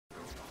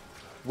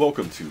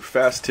Welcome to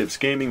Fast Tips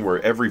Gaming, where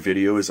every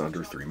video is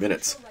under 3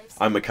 minutes.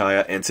 I'm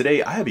Micaiah, and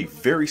today I have a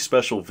very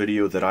special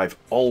video that I've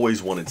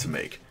always wanted to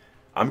make.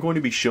 I'm going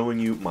to be showing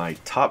you my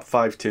top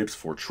 5 tips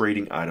for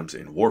trading items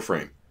in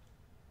Warframe.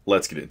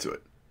 Let's get into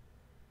it.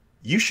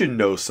 You should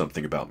know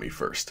something about me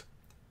first.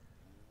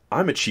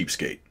 I'm a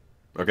cheapskate,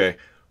 okay?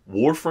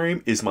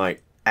 Warframe is my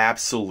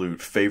absolute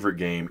favorite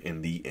game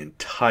in the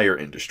entire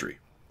industry.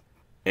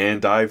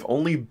 And I've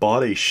only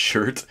bought a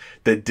shirt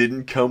that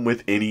didn't come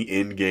with any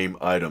in-game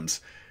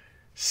items.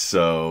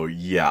 So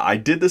yeah, I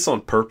did this on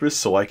purpose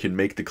so I can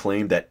make the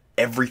claim that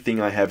everything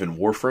I have in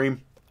Warframe,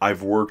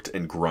 I've worked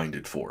and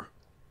grinded for.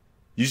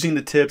 Using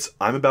the tips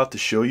I'm about to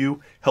show you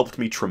helped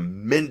me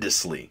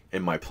tremendously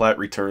in my plat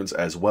returns,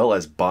 as well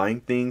as buying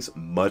things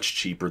much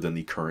cheaper than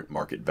the current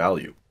market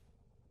value.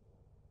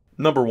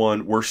 Number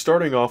 1, we're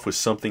starting off with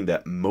something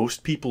that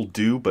most people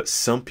do, but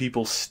some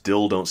people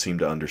still don't seem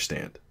to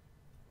understand.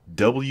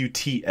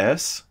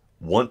 WTS,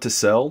 want to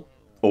sell,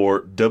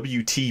 or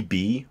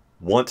WTB,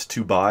 want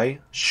to buy,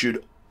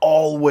 should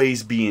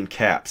always be in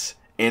caps,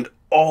 and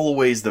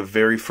always the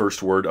very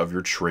first word of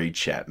your trade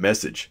chat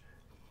message.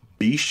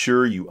 Be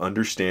sure you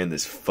understand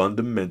this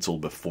fundamental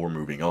before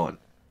moving on.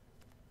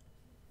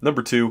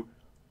 Number 2,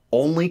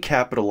 only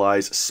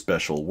capitalize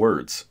special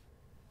words.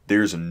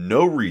 There's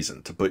no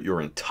reason to put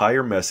your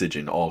entire message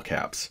in all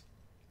caps.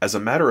 As a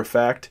matter of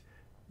fact,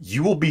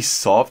 you will be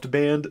soft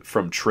banned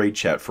from trade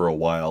chat for a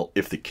while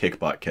if the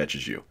kickbot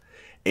catches you,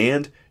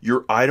 and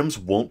your items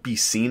won't be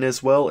seen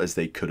as well as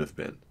they could have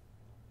been.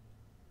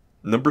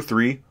 Number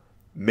 3,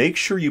 make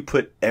sure you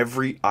put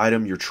every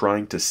item you're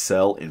trying to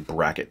sell in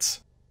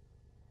brackets.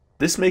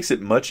 This makes it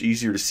much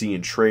easier to see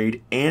in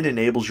trade and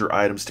enables your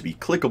items to be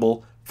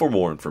clickable for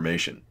more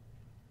information.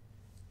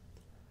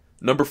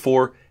 Number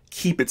 4,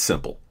 keep it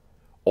simple.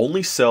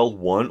 Only sell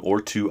 1 or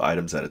 2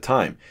 items at a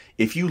time.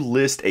 If you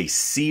list a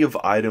sea of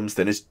items,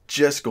 then it's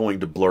just going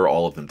to blur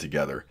all of them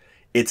together.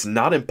 It's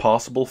not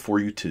impossible for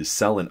you to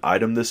sell an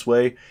item this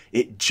way,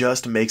 it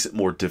just makes it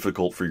more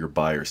difficult for your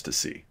buyers to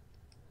see.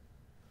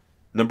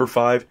 Number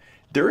 5,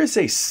 there is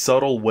a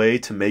subtle way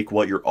to make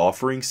what you're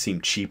offering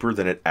seem cheaper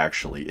than it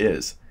actually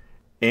is.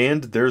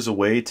 And there's a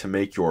way to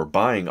make your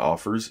buying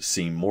offers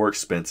seem more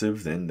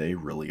expensive than they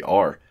really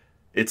are.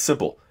 It's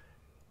simple.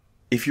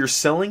 If you're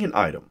selling an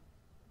item,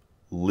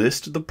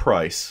 list the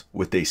price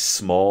with a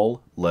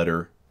small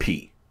letter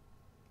P.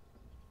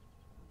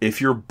 If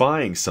you're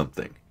buying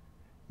something,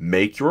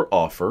 make your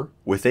offer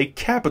with a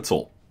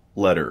capital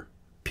letter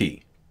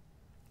P.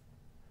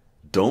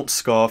 Don't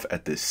scoff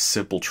at this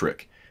simple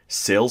trick.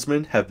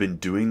 Salesmen have been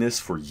doing this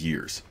for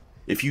years.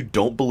 If you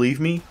don't believe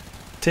me,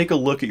 take a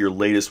look at your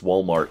latest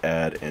Walmart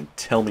ad and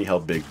tell me how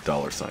big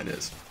the $sign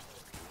is.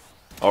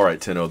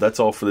 Alright, Tenno, that's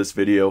all for this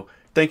video.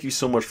 Thank you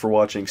so much for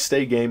watching.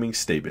 Stay gaming,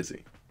 stay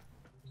busy.